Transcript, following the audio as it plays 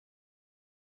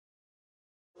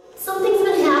something's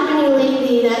been happening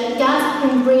lately that God's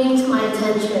been bringing to my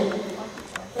attention.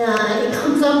 It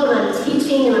comes up when I'm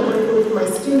teaching and I'm working with my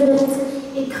students.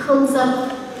 It comes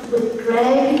up with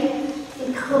Greg.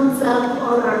 It comes up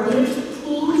on our leadership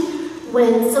team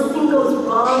when something goes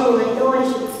wrong and I know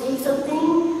I should say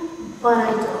something, but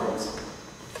I don't.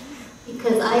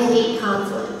 Because I hate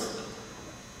conflict.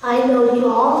 I know you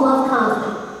all love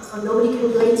conflict, so nobody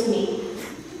can relate to me.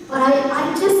 But I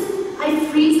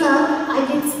freeze up, I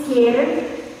get scared,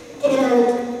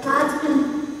 and God's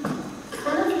been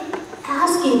kind of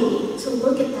asking me to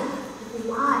look at that.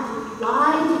 Why?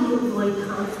 Why do you avoid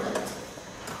conflict?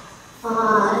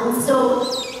 And so,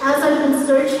 as I've been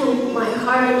searching my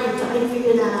heart and trying to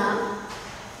figure that out,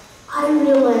 I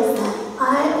realized that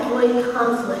I avoid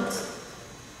conflict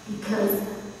because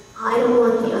I don't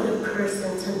want the other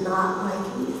person to not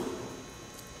like me.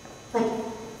 Like,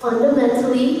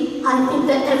 fundamentally, I think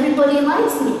that everybody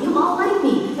likes me. You all like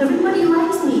me. Everybody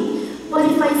likes me.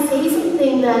 But if I say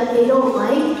something that they don't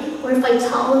like, or if I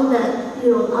tell them that,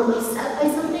 I'm upset by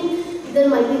something, then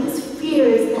my biggest fear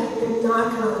is that they're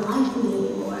not going to like me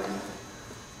anymore.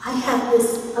 I have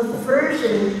this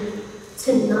aversion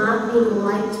to not being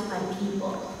liked by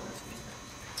people.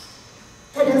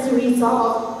 And as a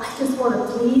result, I just want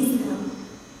to please them.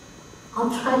 I'll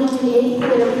try to do anything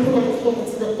and everything I can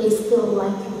so that they still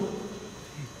like me.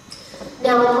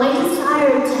 Now, my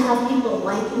desire to have people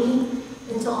like me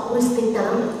and to always think that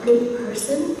I'm a good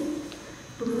person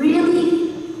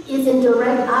really is in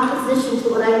direct opposition to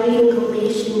what I read in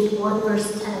Galatians 1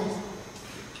 verse 10.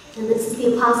 And this is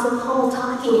the Apostle Paul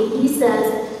talking, and he says,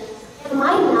 am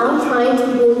I now trying to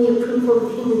win the approval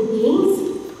of human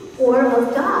beings or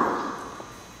of God?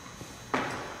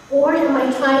 Or am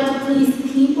I trying to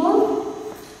please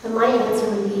people? And my answer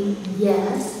would be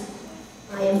yes,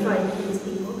 I am trying to please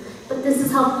people. But this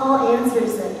is how Paul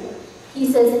answers it.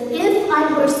 He says, if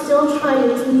I were still trying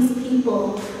to please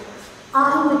people,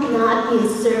 I would not be a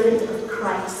servant of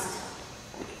Christ.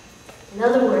 In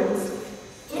other words,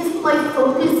 if my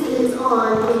focus is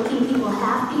on making people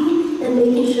happy and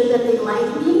making sure that they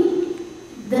like me,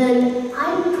 then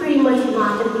I'm pretty much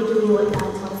not going to be doing what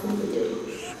God tells me to do.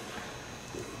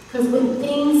 Because when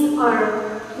things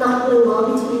are not going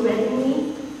well between Greg and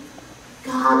me,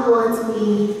 God wants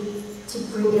me to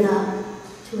bring it up,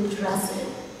 to address it.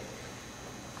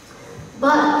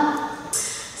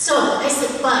 So I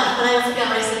said, but I forgot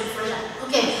what I said before that.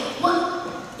 Okay,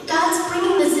 God's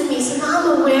bringing this in me, so now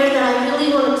I'm aware that I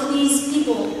really want to please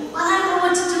people, but I don't know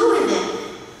what to do with it.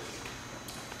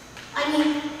 I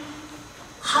mean,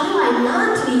 how do I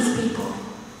not please people?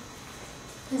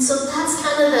 And so that's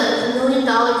kind of the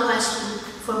million-dollar question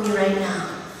for me right now.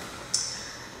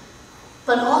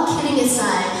 But all kidding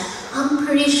aside, I'm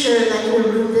pretty sure that in a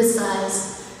room this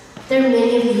size, there are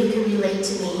many of you who can relate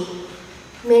to me.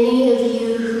 Many of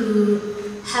you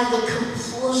who have the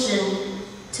compulsion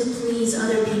to please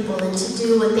other people and to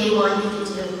do what they want you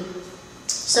to do.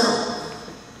 So,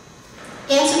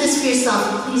 answer this for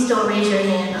yourself, and please don't raise your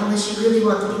hand unless you really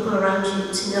want the people around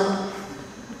you to know.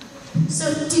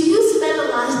 So, do you spend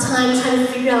a lot of time trying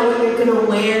to figure out what you're going to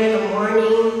wear in the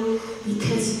morning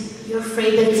because you're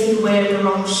afraid that if you wear the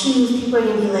wrong shoes, people are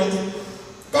going to be like,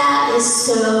 that is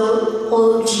so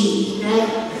OG,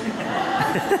 right?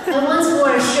 I once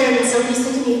wore a shirt and somebody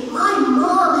said to me, my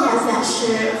mom has that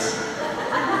shirt.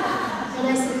 And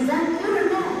I said, is that good or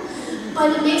bad?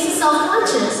 But it makes us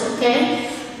self-conscious,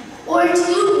 okay? Or do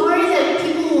you worry that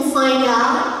people will find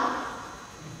out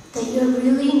that you're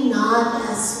really not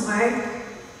as smart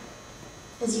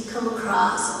as you come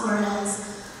across, or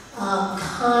as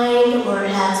kind, or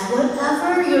as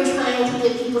whatever you're trying to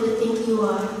get people to think you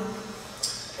are?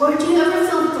 Or do you ever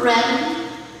feel threatened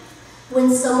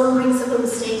when someone brings up a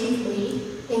mistake you've made,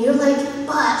 and you're like,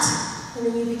 but, and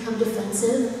then you become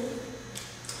defensive?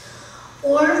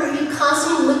 Or are you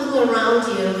constantly looking around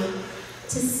you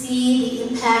to see the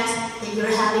impact that you're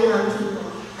having on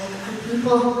people? Like,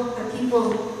 are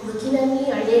people looking at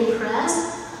me? Are they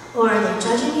impressed? Or are they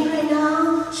judging me right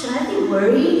now? Should I be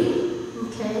worried?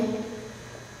 Okay.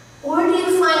 Or do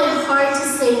you find it hard to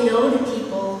say no to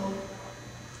people,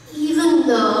 even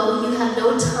though you have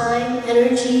no time,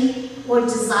 energy, or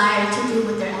desire to do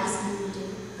what they're asking you to do?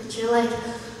 But you're like,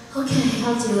 okay,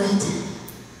 I'll do it.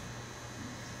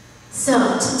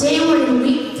 So, today we're in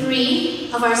week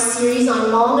 3 of our series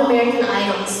on Long American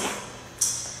Idols,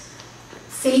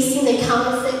 facing the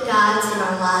counterfeit gods in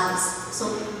our lives. So,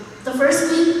 the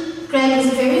first week, Greg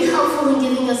was very helpful in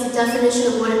giving us a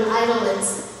definition of what an idol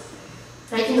is.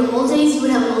 Right? In the old days, you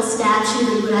would have a little statue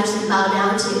that you would actually bow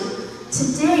down to.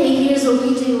 Today, here's what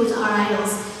we do with our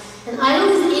idols. An idol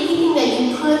is anything that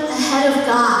you put ahead of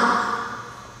God,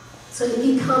 so it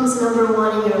becomes number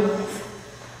one in your life.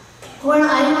 Or an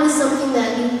idol is something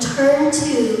that you turn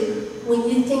to when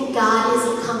you think God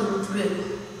isn't coming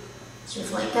through. It's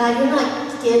just like, God, you're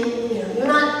not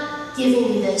giving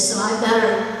me this, so I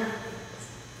better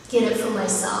get it for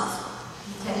myself.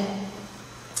 Okay?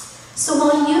 So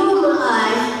while you and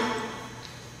I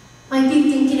might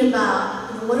be thinking about,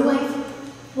 what do I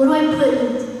put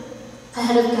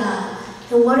ahead of God?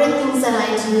 And what are things that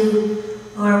I do,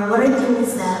 or what are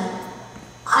things that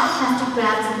I have to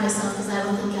grab for myself because I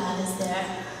don't think God is there?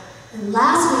 And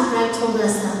last week, Greg told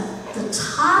us that the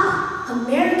top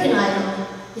American idol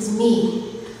is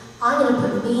me. I'm going to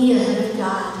put me ahead of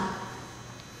God.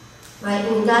 Right?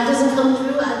 When God doesn't come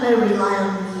through, I better rely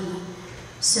on me.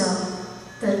 So,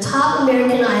 the top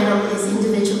American idol is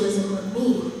individualism or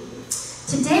me.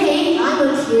 Today, I'm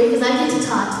up here because I get to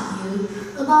talk to you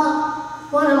about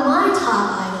one of my top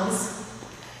idols,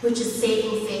 which is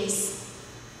saving face.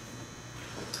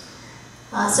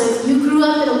 So if you grew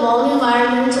up in a Hmong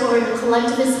environment or in a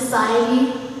collectivist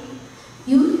society,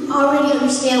 you already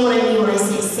understand what I mean when I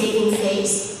say saving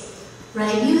face,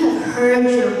 right? You have heard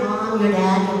your mom, your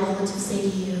dad, your relatives say to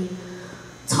you,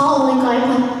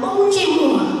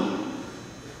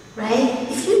 right?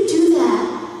 If you do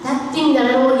that thing that I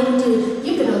don't want you to do,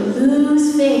 you're going to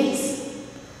lose face.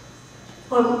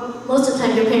 Or most of the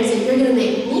time your parents say, you're going to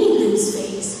make me lose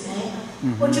face, right?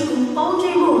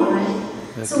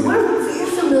 Right? So we're very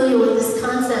familiar with this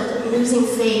concept of losing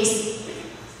face.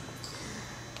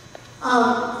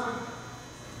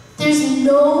 There's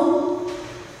no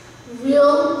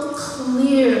real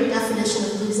clear definition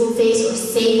of losing face or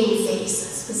saving face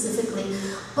specifically.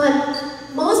 But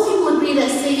most people agree that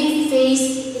saving face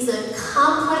is a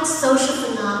complex social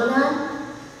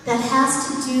phenomenon that has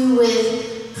to do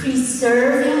with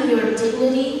preserving your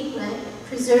dignity, right?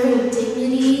 Preserving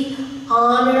dignity,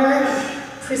 honor,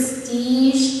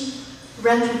 prestige,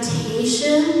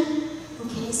 reputation.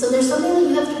 Okay, so there's something that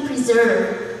you have to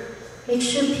preserve. Make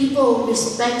sure people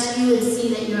respect you and see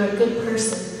that you're a good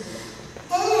person.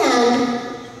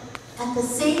 And at the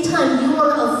same time, you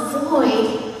want to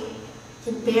avoid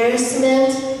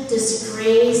embarrassment,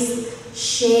 disgrace,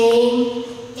 shame,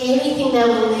 anything that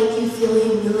will make you feel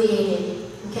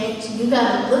humiliated. Okay, so you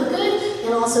gotta look good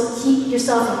and also keep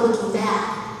yourself from looking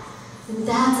bad. And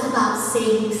that's about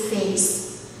saving face.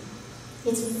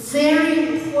 It's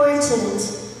very important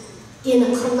in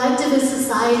a collectivist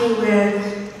society where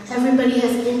everybody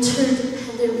has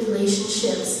interdependent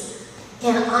relationships.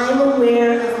 And I'm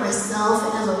aware of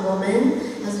myself as a woman,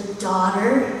 as a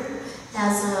daughter,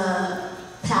 as a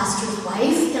pastor's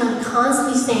wife, and I'm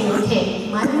constantly saying, okay,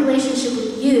 my relationship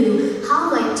with you,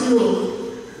 how am I doing?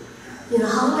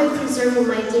 How am I preserving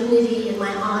my dignity and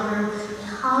my honor? And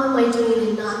how am I doing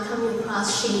in not coming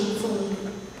across shamefully?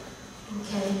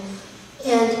 Okay?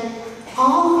 And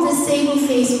all of the saving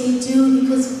face we do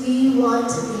because we want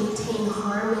to maintain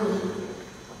harmony.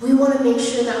 We want to make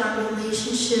sure that our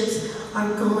relationships are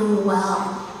going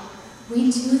well.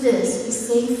 We do this. We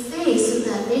save face so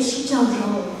that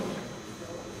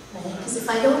because if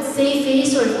I don't save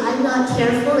face or if I'm not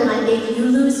careful and I make you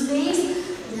lose face,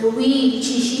 then we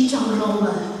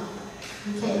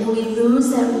okay, then we lose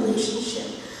that relationship.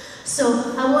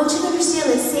 So I want you to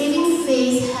understand that saving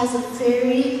face has a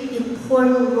very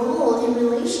important role in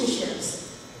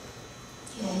relationships.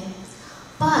 Okay?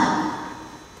 But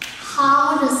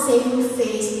how does saving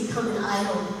face become an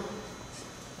idol?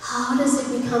 How does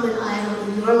it become an idol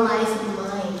in your life and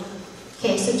mine?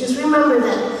 Okay, so just remember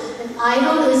that an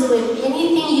idol is when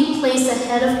anything you place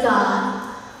ahead of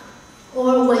God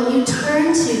or what you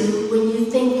turn to when you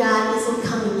think God isn't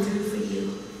coming through for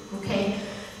you. Okay?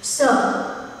 So,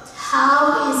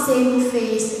 how is saving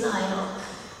face an idol?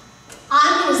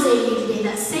 I'm going to say to you today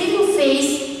that saving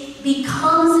face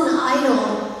becomes an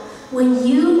idol when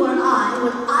you or when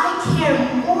I care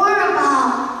more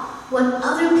about what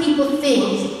other people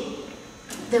think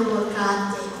than what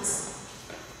God thinks.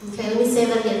 Okay, let me say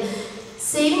that again.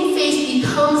 Saving face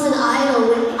becomes an idol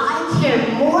when I care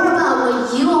more about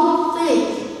what you all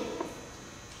think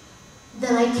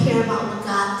than I care about what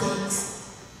God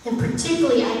thinks. And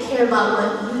particularly, I care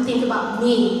about what you think about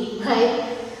me,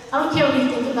 right? I don't care what you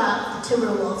think about the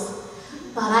Timberwolves,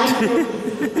 but I care what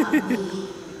you think about me.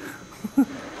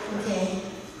 Okay?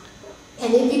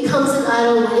 And it becomes an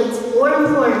idol when it's more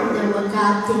important than what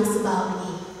God thinks about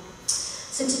me.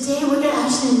 So today we're going to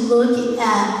actually look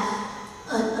at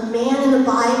a man in the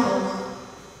Bible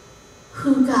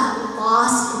who got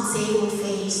lost in saving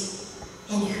face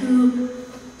and who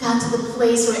got to the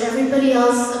place where everybody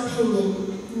else's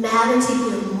opinion mattered to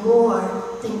him more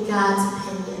than God's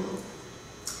opinion.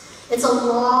 It's a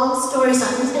long story, so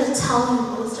I'm just going to tell you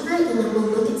most of it, and then we'll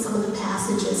look at some of the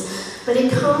passages. But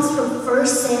it comes from 1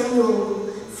 Samuel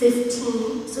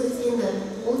 15, so it's in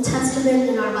the Old Testament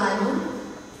in our Bible.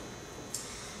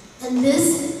 And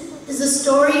this is the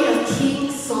story of King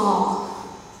Saul.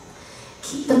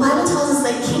 The Bible tells us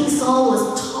that King Saul was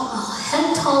a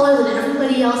head taller than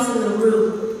everybody else in the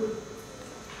room,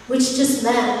 which just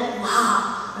meant,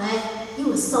 wow, right? He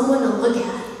was someone to look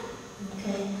at,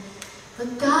 okay?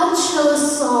 But God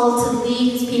chose Saul to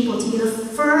lead his people, to be the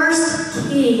first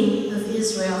king of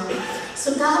Israel.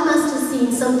 So God must have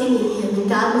seen something in him, and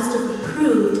God must have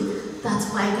approved.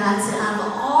 That's why God said, out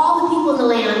of all the people in the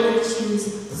land, I'm going to choose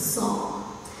Saul.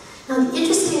 Now, the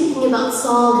interesting thing about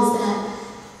Saul is that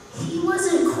he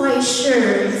wasn't quite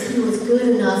sure if he was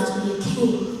good enough to be a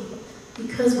king.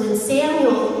 Because when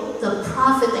Samuel, the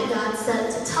prophet that God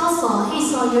sent to tell Saul, hey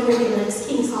Saul, you're going to be the next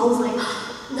king, Saul was like,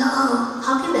 no,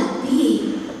 how can that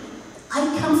be?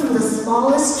 I come from the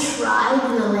smallest tribe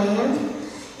in the land,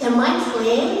 and my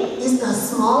clan is the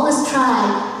smallest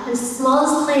tribe, the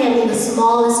smallest clan in the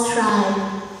smallest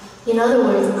tribe. In other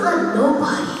words, I'm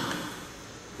nobody.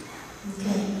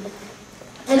 Okay.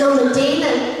 And on the day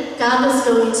that God was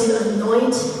going to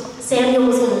anoint, Samuel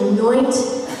was going to anoint,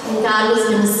 and God was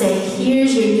going to say,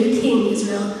 here's your new king,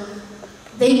 Israel,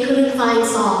 they couldn't find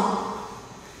Saul.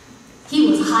 He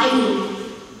was hiding.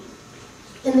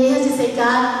 And they had to say,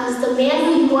 God, is the man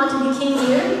who you want to be king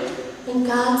here? And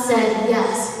God said,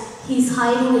 yes, he's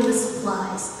hiding in the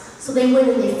supplies. So they went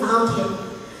and they found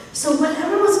him. So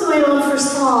whatever was going on for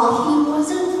Saul, he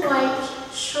wasn't quite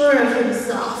sure of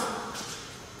himself.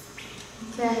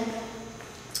 Okay?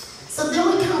 So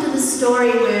then we come to the story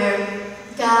where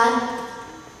God,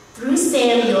 through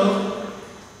Samuel,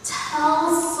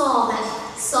 tells Saul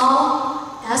that,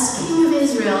 Saul, as king of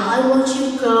Israel, I want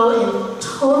you to go and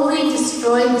totally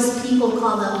destroy this people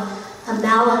called the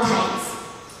Amalekites.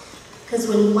 Because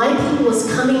when my people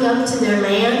was coming up to their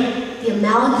land, the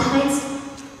Amalekites,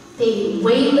 they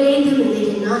waylaid them and they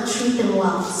did not treat them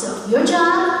well. So your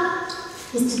job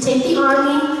is to take the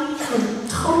army and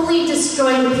totally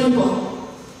destroy the people.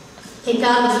 And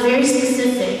God was very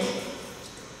specific.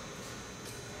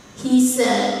 He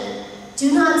said,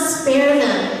 do not spare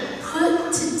them.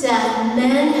 Put to death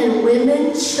men and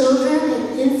women, children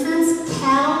and infants,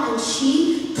 cattle and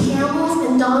sheep, camels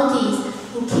and donkeys,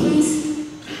 in case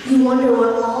you wonder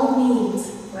what all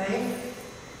means, right?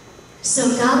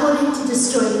 So God wanted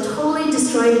to totally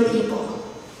destroy the people.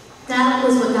 That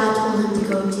was what God told him to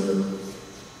go do.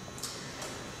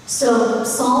 So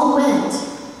Saul went,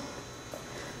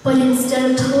 but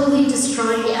instead of totally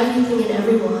destroying everything and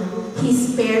everyone, he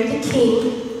spared the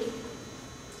king,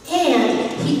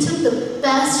 and he took the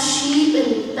best sheep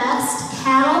and the best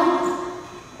cattle,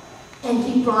 and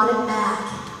he brought it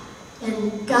back.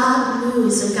 And God knew,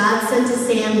 so God said to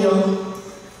Samuel,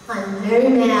 I'm very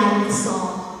mad with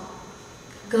Saul.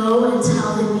 Go and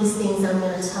tell him these things I'm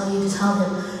going to tell you to tell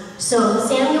him. So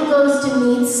Samuel goes to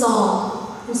meet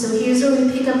Saul. And so here's where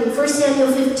we pick up in 1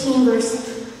 Samuel 15,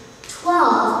 verse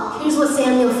 12. Here's what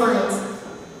Samuel finds.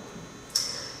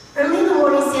 Early in the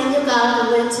morning, Samuel got up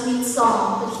and went to meet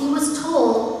Saul, but he was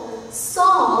told,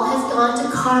 Saul has gone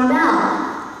to Carmel.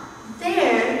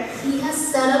 There, he has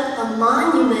set up a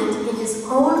monument in his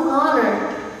own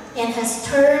honor and has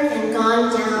turned and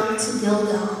gone down to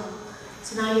Gilgal.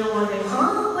 So now you're wondering,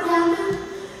 what happened?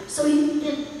 So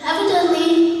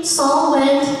evidently, Saul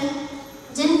went,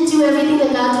 didn't do everything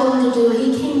that God told him to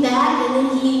do. He came back and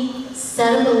then he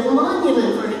set up a little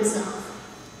monument for himself.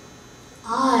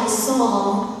 I,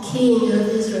 Saul, king of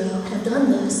Israel, have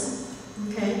done this.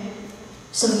 Okay?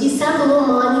 So he set up a little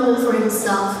monument for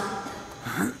himself.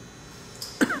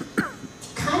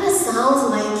 It kind of sounds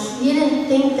like he didn't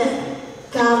think that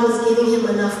God was giving him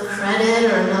enough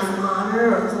credit or enough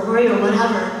honor or glory or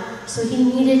whatever. So he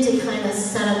needed to kind of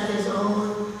set up his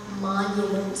own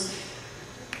monument.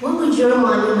 What would your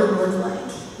monument look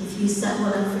like if you set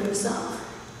one up for yourself?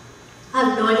 I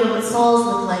have no idea what Saul's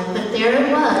looked like, but there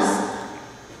it was.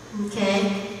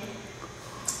 Okay,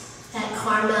 at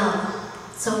Carmel.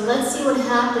 So let's see what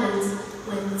happens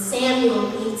when Samuel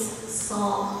meets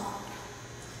Saul.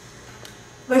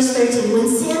 Verse 13, when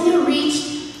Samuel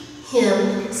reached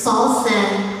him, Saul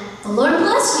said, the Lord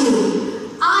bless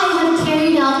you. I have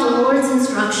carried out the Lord's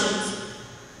instructions.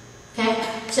 Okay,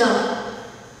 so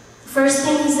the first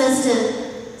thing he says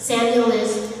to Samuel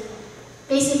is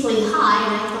basically,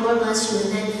 hi, and the Lord bless you,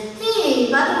 and then,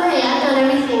 hey, by the way, I've done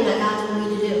everything that God told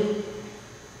me to do.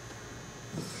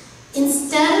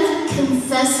 Instead of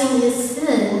confessing his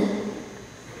sin,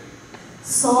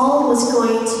 Saul was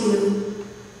going to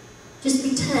just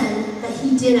pretend that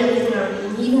he did everything already.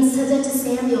 And he even said that to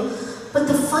Samuel. But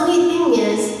the funny thing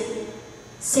is,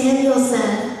 Samuel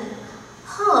said,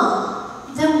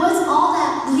 then what's all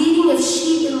that bleating of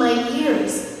sheep in my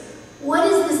ears?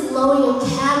 What is this lowing of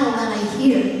cattle that I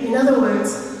hear? In other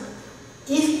words,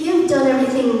 if you've done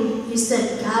everything you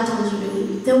said God told you to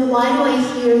do, then why do I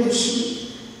hear the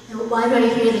sheep? And why do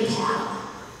I hear the cattle?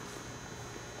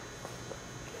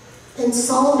 And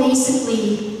Saul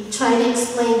basically tried to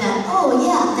explain that,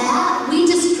 that, we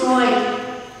destroyed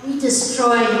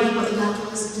the people that God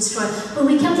told us to destroy. But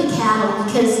we kept the cattle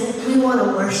because we want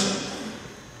to worship.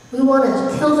 We want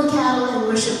to kill the cattle and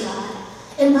worship God.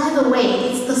 And by the way,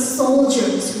 it's the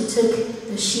soldiers who took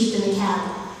the sheep and the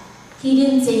cattle. He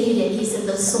didn't say he did, he said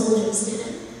the soldiers did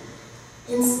it.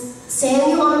 And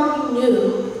Samuel already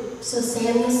knew, so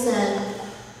Samuel said,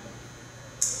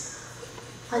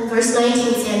 on verse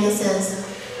 19, Samuel says,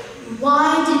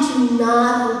 "Why did you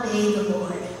not obey the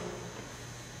Lord?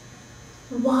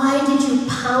 Why did you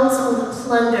pounce on the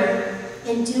plunder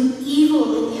and do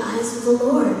evil in the eyes of the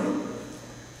Lord?"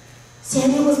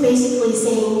 Samuel was basically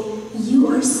saying, you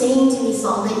are saying to me,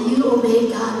 Saul, that you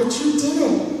obeyed God, but you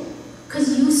didn't.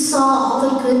 Because you saw all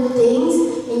the good things,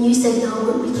 and you said,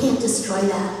 no, we can't destroy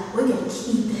that. We're going to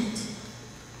keep it.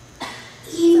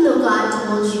 Even though God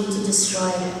told you to destroy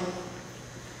it.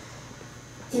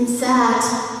 In fact,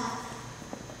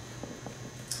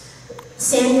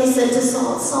 Samuel said to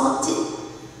Saul, Saul,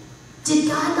 did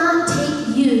God not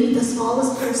take you, the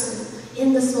smallest person,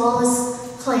 in the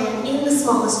smallest clan, in the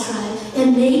smallest tribe,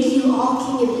 and make you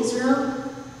all king of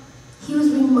Israel? He was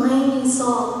reminding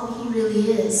Saul who he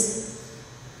really is.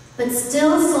 But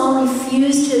still Saul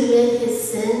refused to admit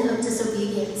his sin of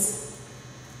disobedience.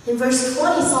 In verse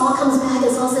 20, Saul comes back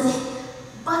and Saul says,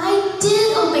 but I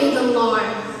did obey the Lord.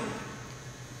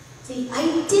 See,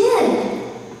 I did.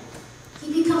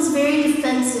 He becomes very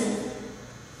defensive.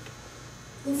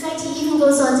 In fact, he even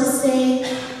goes on to say,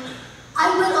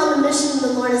 I went on the mission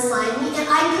the Lord assigned me, and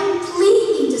I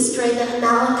completely destroyed the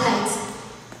Amalekites.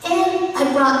 And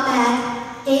I brought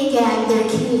back Agag, their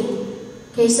king.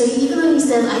 Okay, so even though he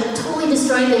said, I totally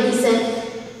destroyed them, he said,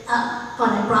 but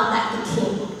I brought back the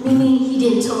king. Meaning he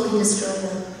didn't totally destroy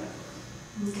them.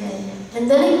 Okay, and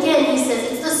then again he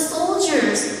says, it's the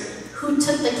soldiers who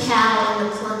took the cattle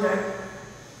and the plunder.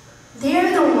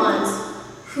 They're the ones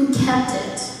who kept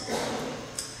it.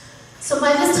 So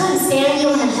by this time,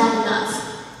 Samuel had had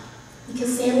enough,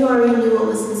 because Samuel already knew what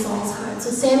was in Saul's heart. So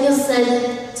Samuel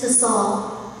said to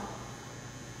Saul,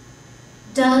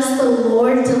 does the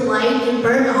Lord delight in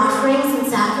burnt offerings and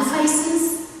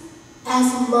sacrifices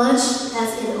as much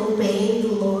as in obeying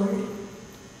the Lord?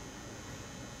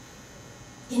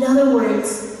 In other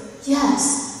words,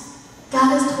 yes,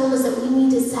 God has told us that we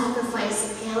need to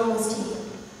sacrifice animals to Him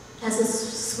as a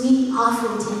sweet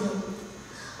offering to Him.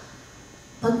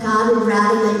 But God would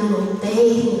rather that you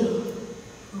obey Him.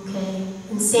 Okay?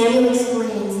 And Samuel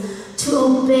explains, to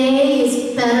obey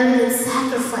is better than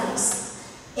sacrifice,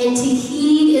 and to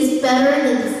heed is better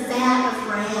than the fat of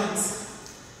rams.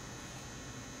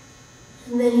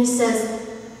 And then he says,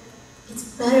 it's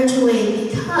better to obey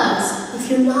because if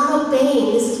you're not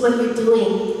obeying, this is what you're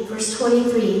doing. Verse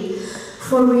 23,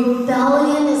 for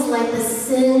rebellion is like the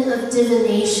sin of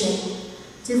divination.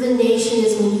 Divination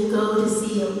is when you go to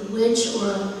see a witch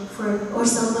or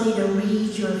somebody to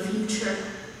read your future.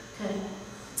 Okay.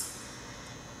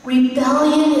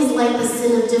 Rebellion is like the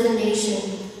sin of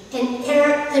divination. And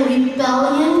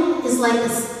rebellion is like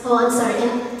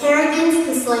and arrogance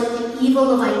is like the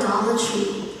evil of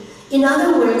idolatry. In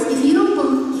other words, if you don't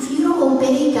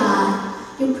obey God,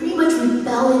 you're pretty much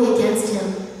rebelling against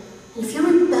Him. And if you're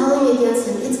rebelling against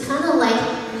Him, it's kind of like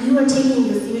you are taking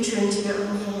your future into your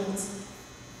own hands.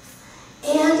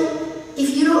 And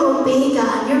if you don't obey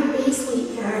God, you're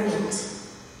basically arrogant.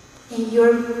 And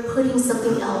you're putting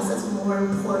something else as more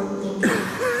important than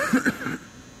God.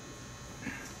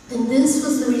 And this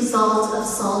was the result of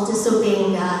Saul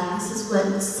disobeying God. This is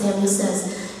what Samuel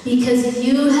says. Because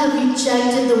you have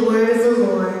rejected the word of the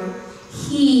Lord,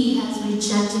 He has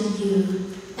rejected you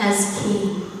as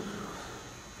king.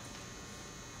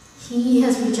 He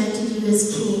has rejected you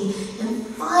as king. And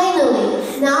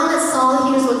finally, now that Saul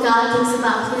hears what God thinks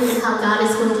about him and how God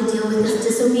is going to deal with his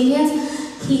disobedience,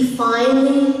 he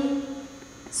finally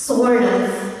sort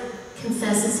of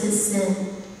confesses his sin.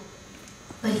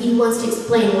 But he wants to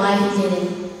explain why he did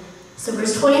it. So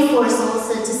verse 24, Saul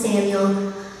said to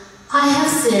Samuel, I have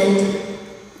sinned.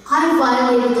 I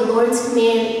violated the Lord's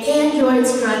command and your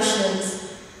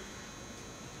instructions.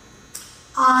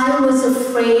 I was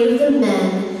afraid of the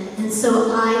men, and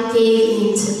so I gave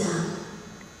in to them.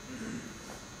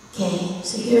 Okay,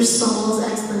 so here's Saul's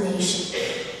explanation.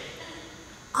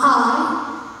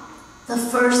 I, the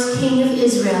first king of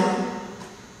Israel,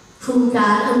 whom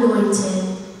God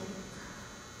anointed,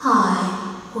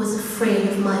 I was afraid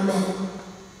of my men.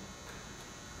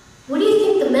 What do you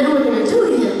think the men were going to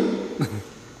do to him?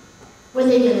 Were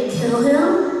they going to kill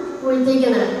him? Were they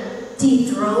going to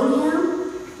dethrone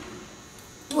him?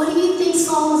 What do you think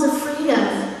Saul was afraid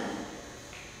of?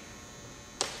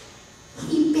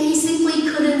 He basically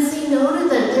couldn't say no to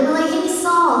them. They were like, hey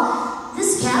Saul,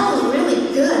 this cow is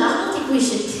really good. I don't think we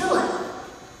should kill it.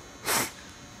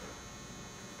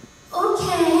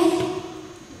 Okay.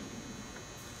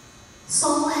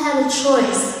 Saul had a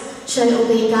choice. Should I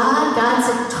obey God? God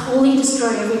said totally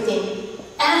destroy everything.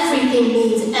 Everything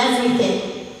means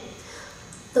everything.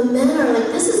 The men are like,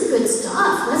 this is good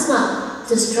stuff. Let's not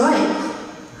destroy it.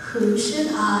 Who should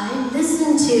I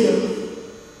listen to?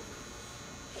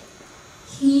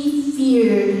 He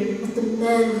feared what the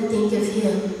men would think of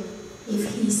him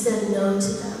if he said no to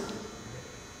them.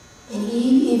 And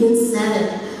he even said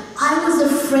it. I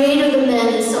was afraid of the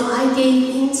men, and so I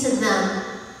gave in to them.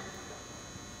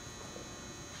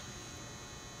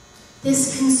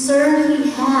 This concern he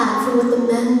had for what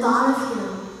the men thought of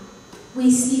him,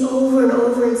 we see over and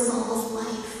over in Saul's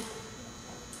life.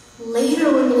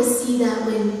 Later we're going to see that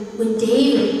when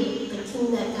David, the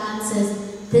king that God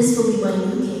says, this will be my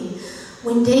new king,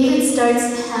 when David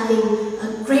starts having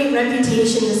a great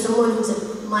reputation as someone who's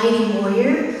a mighty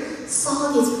warrior,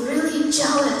 Saul gets really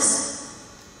jealous.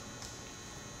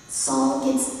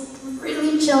 Saul gets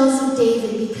really jealous of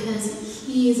David because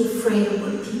he is afraid of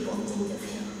what people think of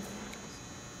him.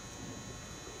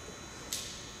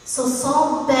 So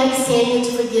Saul begged Samuel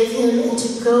to forgive him and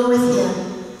to go with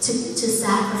him to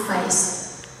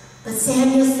sacrifice. But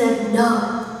Samuel said,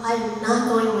 no, I am not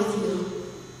going with you.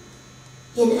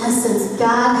 In essence,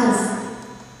 God has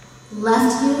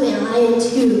left you and I am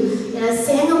too. And as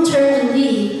Samuel turned to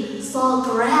leave, Saul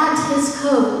grabbed his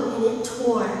coat and it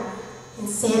tore. And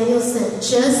Samuel said,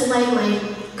 just like my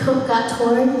coat got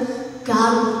torn,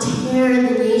 God will tear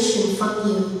the nation from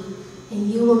you and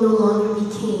you will no longer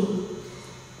be king.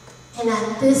 And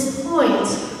at this point,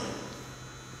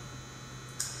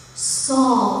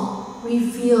 Saul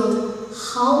revealed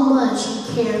how much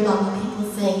he cared about what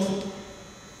people think.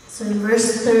 So in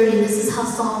verse 30, this is how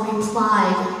Saul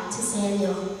replied to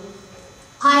Samuel.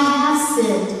 I have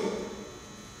sinned,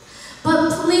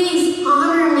 but please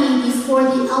honor me before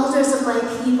the elders of my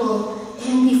people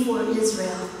and before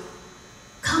Israel.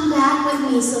 Come back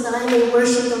with me so that I may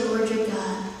worship the Lord your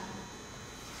God.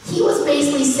 He was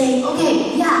basically saying,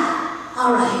 okay, yeah,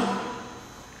 all right.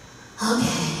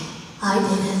 Okay, I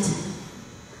did it.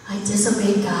 I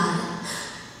disobeyed God.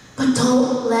 But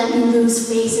don't let me lose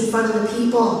face in front of the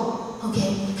people,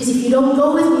 okay? Because if you don't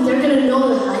go with me, they're going to know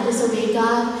that I disobeyed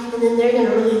God, and then they're going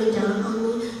to really look down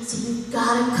on me. So you've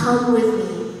got to come with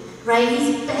me, right?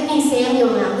 He's begging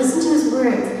Samuel now. Listen to his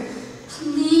words.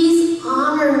 Please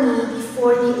honor me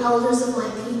before the elders of my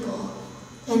people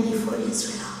and before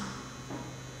Israel.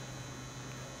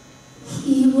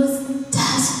 He was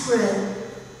desperate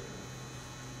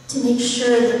to make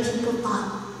sure that people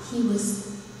thought he was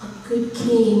a good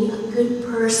king, a good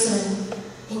person,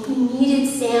 and he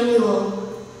needed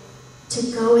Samuel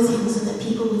to go with him so that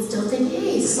people would still think,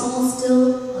 hey, Saul's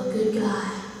still a good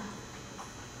guy.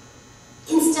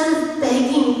 Instead of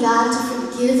begging God to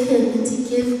forgive him and to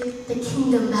give the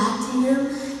kingdom back to him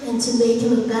and to make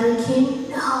him a better king,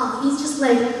 no, he's just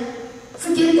like,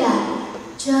 forget that.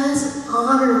 Just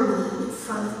honor me in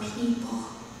front of people.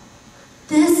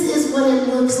 This is what it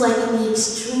looks like in the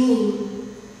extreme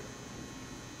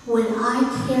when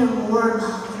I care more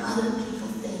about what other people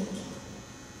think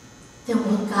than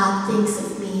what God thinks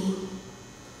of me.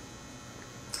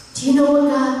 Do you know what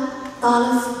God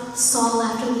thought of Saul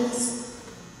after this?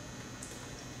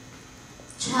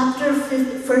 Chapter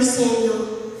 1 Samuel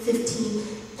 15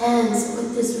 ends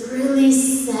with this really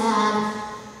sad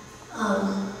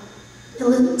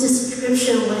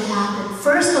description of what happened.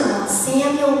 First of all,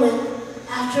 Samuel went,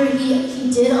 after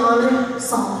he did honor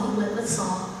Saul, he went with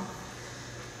Saul.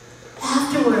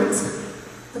 Afterwards,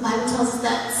 the Bible tells us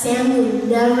that Samuel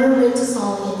never went to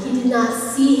Saul again. He did not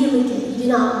see him again. He did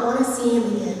not want to see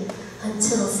him again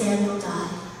until Samuel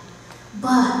died.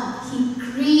 But he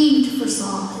grieved for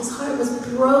Saul. His heart was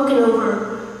broken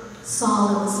over Saul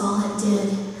and what Saul had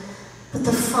did. But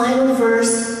the final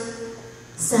verse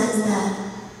says that,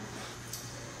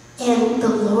 and the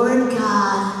Lord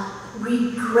God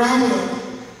regretted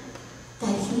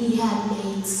that he had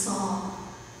made Saul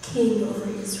king over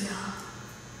Israel.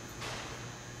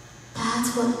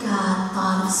 That's what God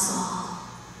thought of Saul.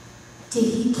 Did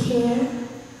he care?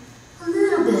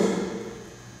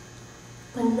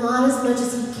 not as much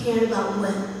as he cared about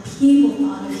what people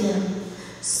thought of him.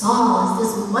 Saul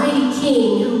is this mighty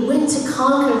king who went to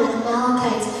conquer the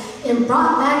Amalekites and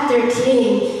brought back their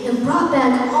king and brought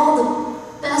back all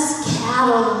the best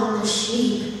cattle and the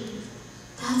sheep.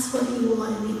 That's what he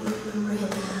wanted people to remember him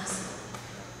as.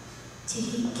 Did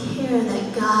he care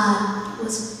that God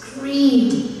was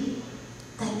grieved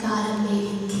that God had made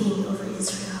him king over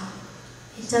Israel?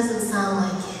 It doesn't sound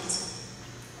like it.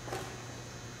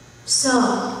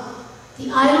 So, the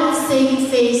idol of saving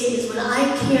face is when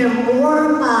I care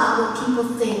more about what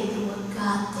people think than what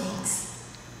God thinks.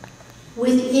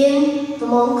 Within the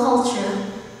Hmong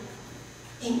culture,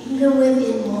 and even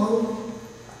within Hmong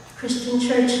Christian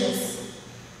churches,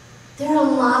 there are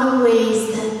a lot of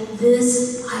ways that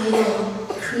this idol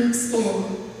creeps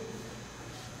in.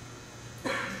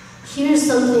 Here's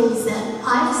some things that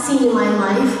I've seen in my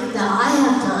life that I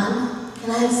have done,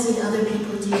 and I have seen other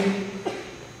people do.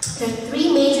 There are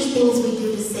three major things we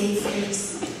do to save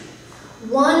face.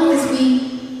 One is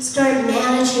we start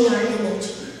managing our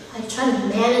image. I try to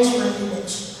manage my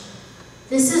image.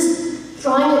 This is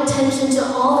drawing attention to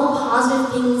all the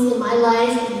positive things in my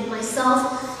life and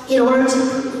myself in order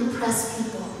to impress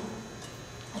people.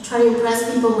 I try to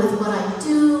impress people with what I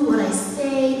do, what I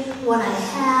say, what I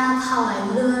have, how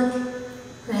I look,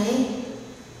 right?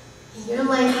 And you're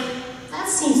like, that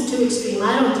seems too extreme.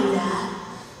 I don't do that.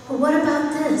 But what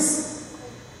about this?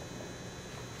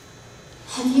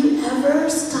 Have you ever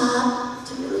stopped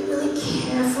to really, really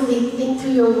carefully think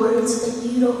through your words so that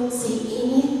you don't say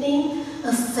anything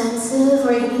offensive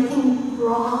or anything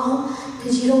wrong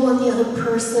because you don't want the other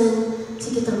person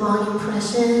to get the wrong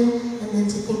impression and then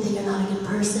to think that you're not a good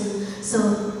person?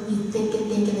 So you think, and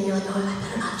then you're like, oh, I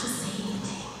better not just say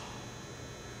anything.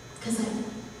 Because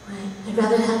I'd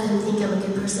rather have them think I'm a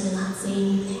good person and not say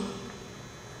anything.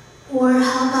 Or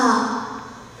how about,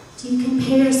 do you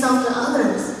compare yourself to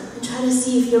others and try to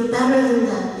see if you're better than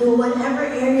them in whatever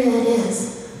area it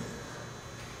is?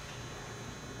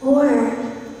 Or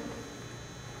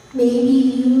maybe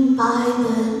you buy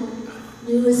the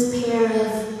newest pair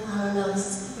of, I don't know,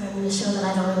 I'm going to show that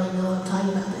I don't really know what I'm talking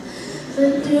about,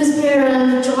 but the newest pair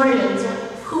of Jordans, or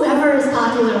whoever is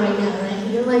popular right now, right?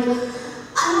 And you're like, I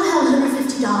don't have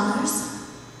 $150,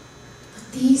 but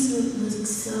these look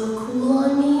so cool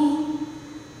on me.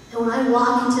 And when I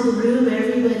walk into the room,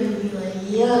 everybody will be like,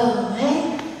 yo,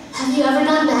 hey, have you ever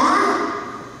done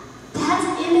that? That's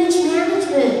image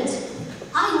management.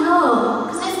 I know,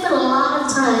 because I spent a lot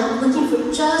of time looking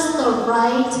for just the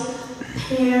right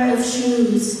pair of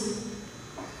shoes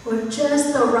or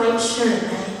just the right shirt,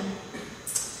 right?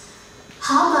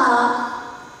 How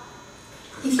about,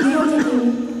 if you don't think you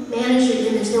manage your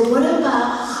image, then what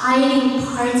about hiding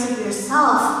parts of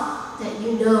yourself that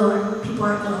you know people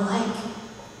aren't going to like?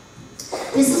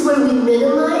 This is where we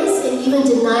minimize and even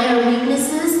deny our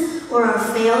weaknesses or our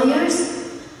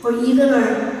failures or even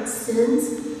our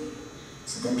sins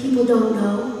so that people don't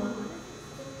know.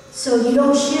 So you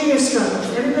don't share your struggles.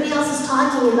 Everybody else is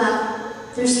talking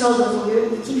about their struggles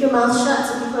and you keep your mouth shut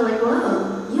so people are like,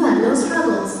 wow, you have no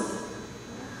struggles.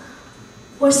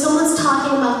 Or someone's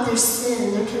talking about their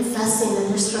sin, they're confessing that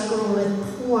they're struggling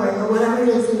with porn or whatever it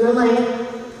is, and you're like,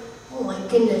 oh my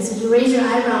goodness, and you raise your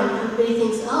eyebrow and everybody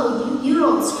thinks, oh, you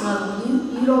don't struggle,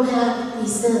 you don't have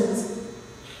these sins.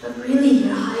 But really,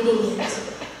 you're hiding it.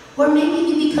 Or maybe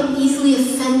you become easily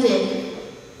offended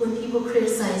when people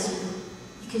criticize you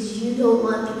because you don't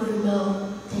want people to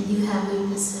know that you have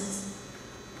weaknesses.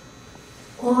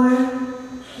 Or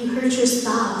you hurt your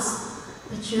spouse,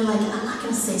 but you're like, I'm not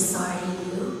going to say sorry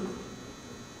to you.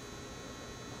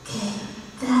 Okay,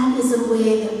 that is a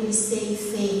way that we save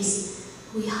face.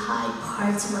 We hide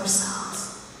parts of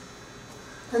ourselves.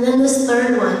 And then this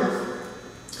third one,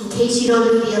 in case you don't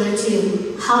do the other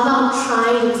two, how about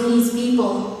trying to please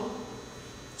people?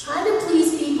 Trying to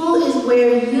please people is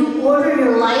where you order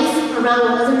your life around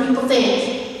what other people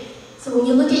think. So when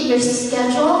you look at your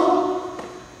schedule,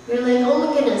 you're like, oh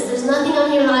my goodness, there's nothing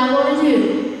on here that I want to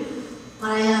do.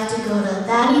 But I have to go to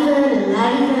that event and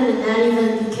that event and that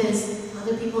event because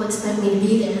other people expect me to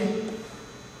be there.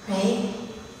 Right?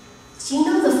 Do you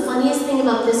know the funniest thing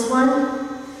about this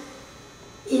one?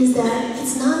 Is that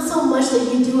it's not so much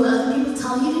that you do what other people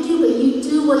tell you to do, but you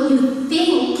do what you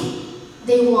think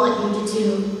they want you to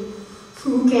do.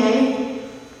 Okay?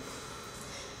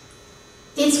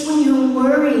 It's when you're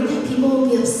worried that people will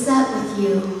be upset with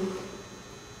you.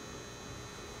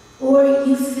 Or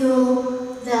you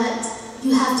feel that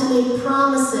you have to make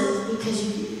promises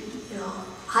because you know,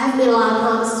 I've made a lot of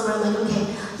promises where I'm like,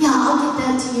 okay, yeah, I'll get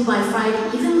that to you by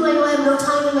Friday, even though I don't have no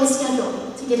time in my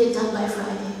schedule to get it done by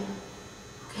Friday.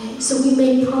 Okay? So we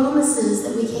make promises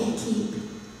that we can't keep.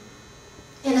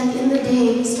 And at the end of the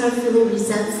day, we start feeling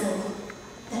resentful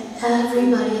that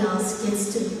everybody else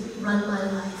gets to run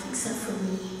my life except for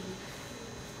me.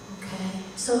 Okay?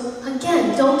 So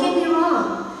again, don't get me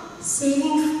wrong.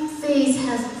 Saving faith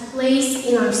has a place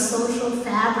in our social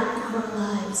fabric of our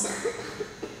lives.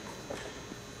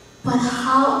 But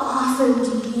how often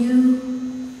do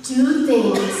you do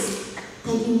things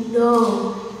that you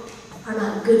know are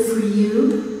not good for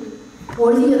you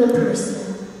or the other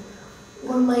person,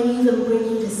 or might even bring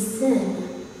you to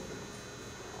sin,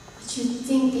 but you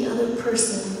think the other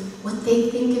person, what they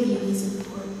think of you is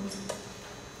important?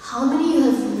 How many of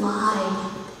you have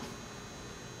lied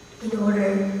in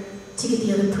order to get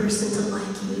the other person to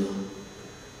like you?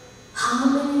 How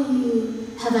many of you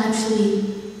have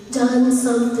actually done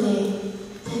something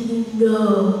that you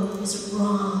know is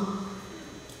wrong?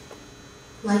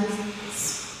 Like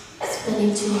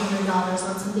spending $200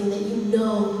 on something that you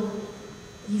know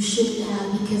you shouldn't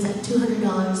have, because that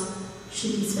 $200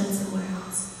 should be spent somewhere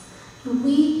else. And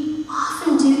we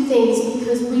often do things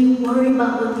because we worry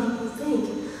about what people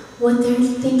think, what they're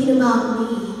thinking about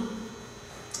me.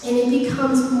 And it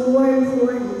becomes more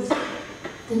important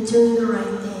than doing the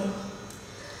right thing.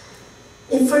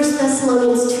 In 1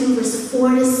 Thessalonians 2, verse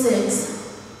 4 to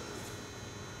 6,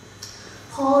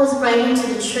 Paul is writing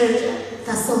to the church at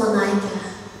Thessalonica,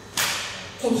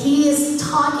 and he is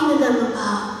talking to them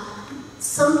about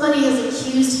somebody has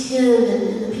accused him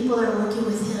and the people that are working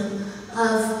with him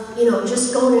of,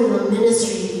 just going into a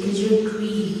ministry because you're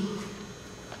greedy.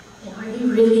 And are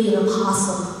you really an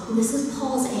apostle? And this is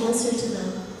Paul's answer to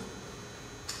them.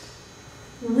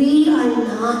 We are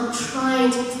not trying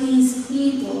to please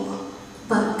people,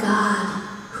 but God,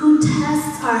 who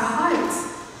tests our hearts.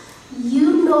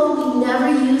 You know we never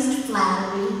used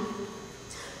flattery,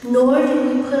 nor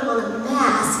did we put on a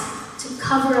mask to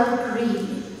cover up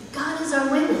greed. God is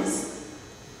our witness.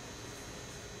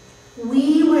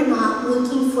 We were not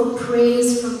looking for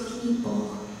praise from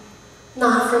people,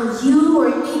 not from you or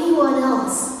anyone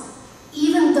else,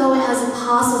 even though as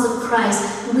apostles of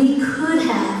Christ, we could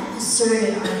have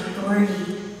asserted our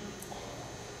authority.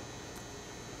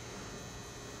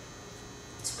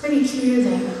 It's pretty clear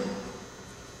there.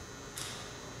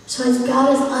 So as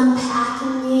God is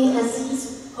unpacking me, as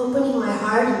He's opening my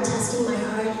heart and testing my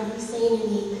heart, and He's saying to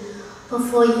me,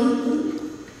 before you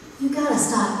gotta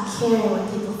stop caring what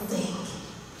people think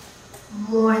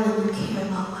more than you care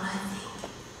about what I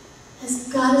think. As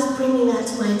God is bringing that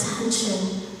to my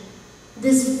attention,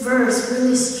 this verse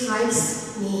really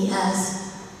strikes me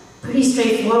as pretty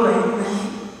straightforward,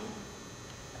 right?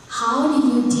 How do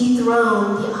you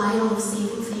dethrone the idol of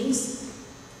saving face?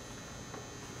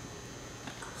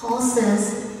 Paul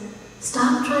says,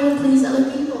 stop trying to please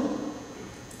other people.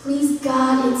 Please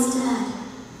God instead.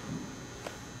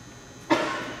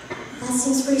 That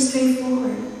seems pretty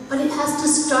straightforward. But it has to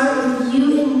start with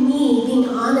you and me being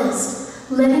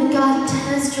honest, letting God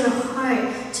test your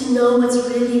heart to know what's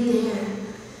really there.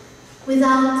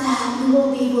 Without that, you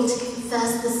won't be able to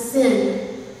confess the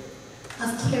sin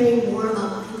of caring more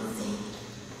about what people think.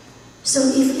 So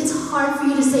if it's hard for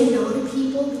you to say no to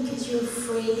people because you're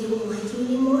afraid they won't like you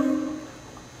anymore,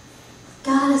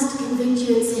 God has to convict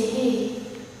you and say, hey,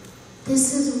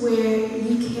 this is where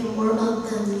you care more about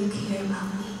them than you care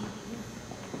about me.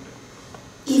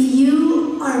 If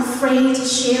you are afraid to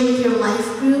share with your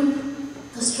life group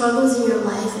the struggles in your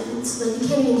life, and so that you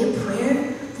can't even get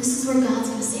prayer, this is where God's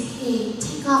going to say, hey,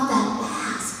 take off that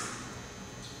mask.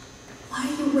 Why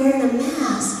are you wearing a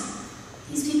mask?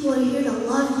 These people are here to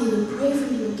love you and pray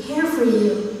for you and care for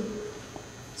you.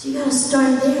 So you got to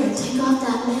start there and take off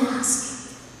that mask.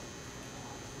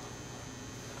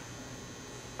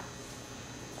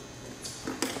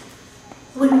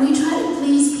 When we try to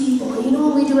please people, you know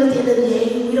what we do at the end of the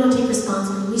day? We don't take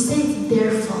responsibility. We say it's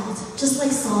their fault, just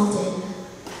like Saul did.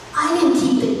 I didn't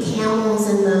keep the camels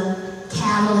and the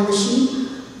cattle and the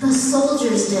sheep. The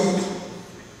soldiers did.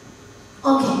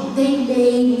 Okay, they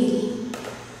made me,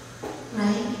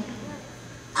 right?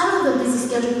 I don't have a busy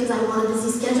schedule because I want a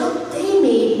busy schedule. They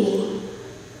made me.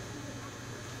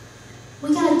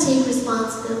 We gotta take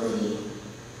responsibility.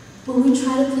 When we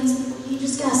try to please people, you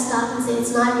just gotta stop and say,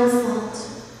 it's not your fault.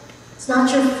 It's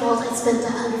not your fault I spent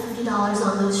 $150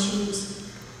 on those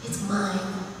shoes. It's mine.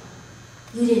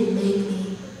 You didn't make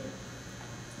me.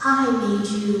 I made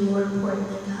you more important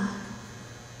than God.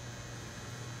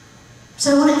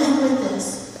 So I want to end with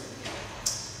this.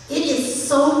 It is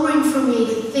sobering for me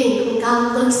to think when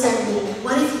God looks at me,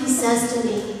 what if He says to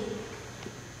me,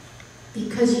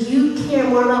 because you care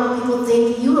more about what people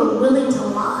think, you are willing to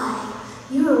lie.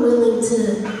 You are willing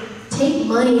to take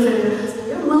money from your husband.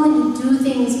 You're willing to do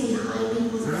things behind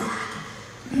people's back.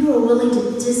 You were willing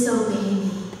to disobey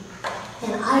me.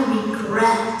 And I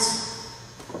regret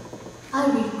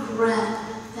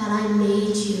that I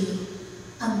made you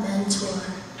a mentor,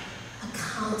 a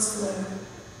counselor,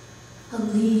 a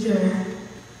leader.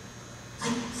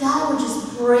 Like, that would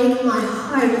just break my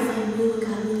heart if I knew what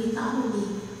God really thought of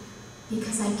me,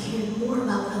 because I cared more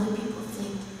about what other people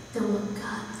think than what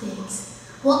God thinks.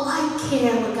 Well, I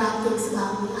care what God thinks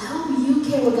about me. I hope you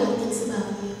care what God thinks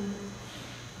about you.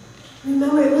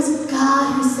 Remember, it was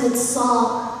God who said,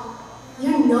 Saul,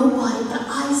 you're nobody, but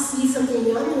I see something in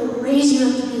you. I'm going to raise you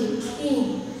up to be a king.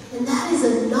 And that is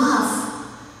enough.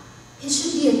 It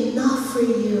should be enough for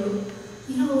you.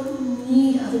 You don't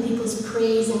need other people's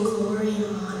praise and glory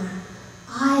and honor.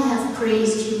 I have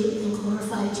praised you and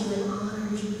glorified you and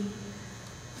honored you.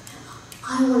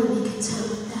 I want to be content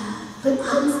with that. But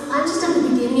I'm just at the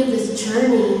beginning of this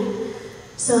journey.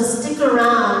 So stick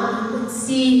around and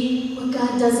see what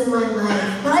God does in my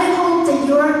life. But I hope that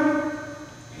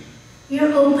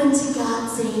you're open to God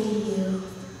saying to you,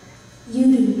 you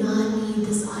do not need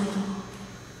this idol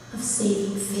of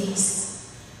saving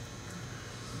face.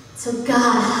 So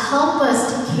God, help us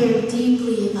to care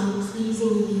deeply about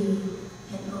pleasing you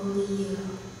and only you.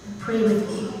 And pray with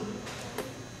me.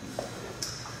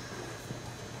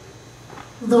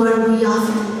 Lord, we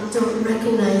often don't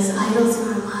recognize idols in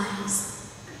our lives.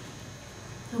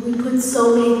 And we put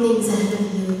so many things ahead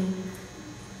of you.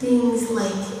 Things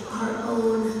like our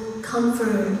own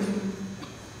comfort and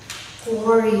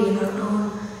glory and our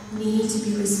own need to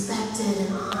be respected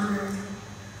and honored.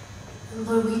 And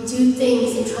Lord, we do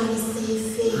things in trying to save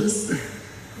face.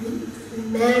 We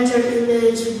manage our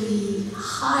image, we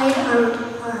hide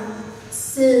our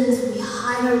sins, we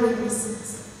hide our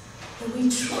weaknesses, and we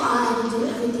try to do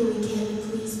everything we can to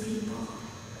please people.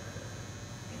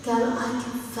 God, I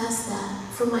confess that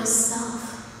for myself.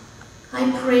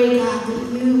 I pray, God, that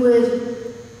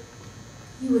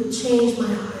you would change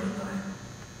my heart, Lord,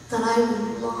 that I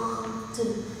would long to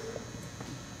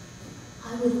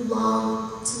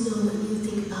know what you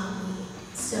think about me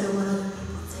instead of what other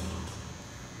people think.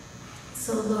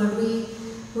 So, Lord,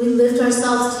 we lift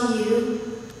ourselves to you,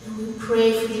 and we pray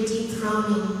for the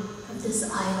dethroning of this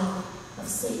idol of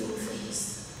saving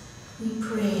face. We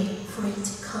pray for it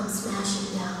to come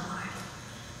smashing down, Lord.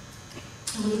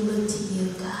 And we look to you,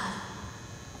 God.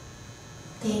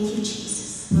 Thank you, Jesus.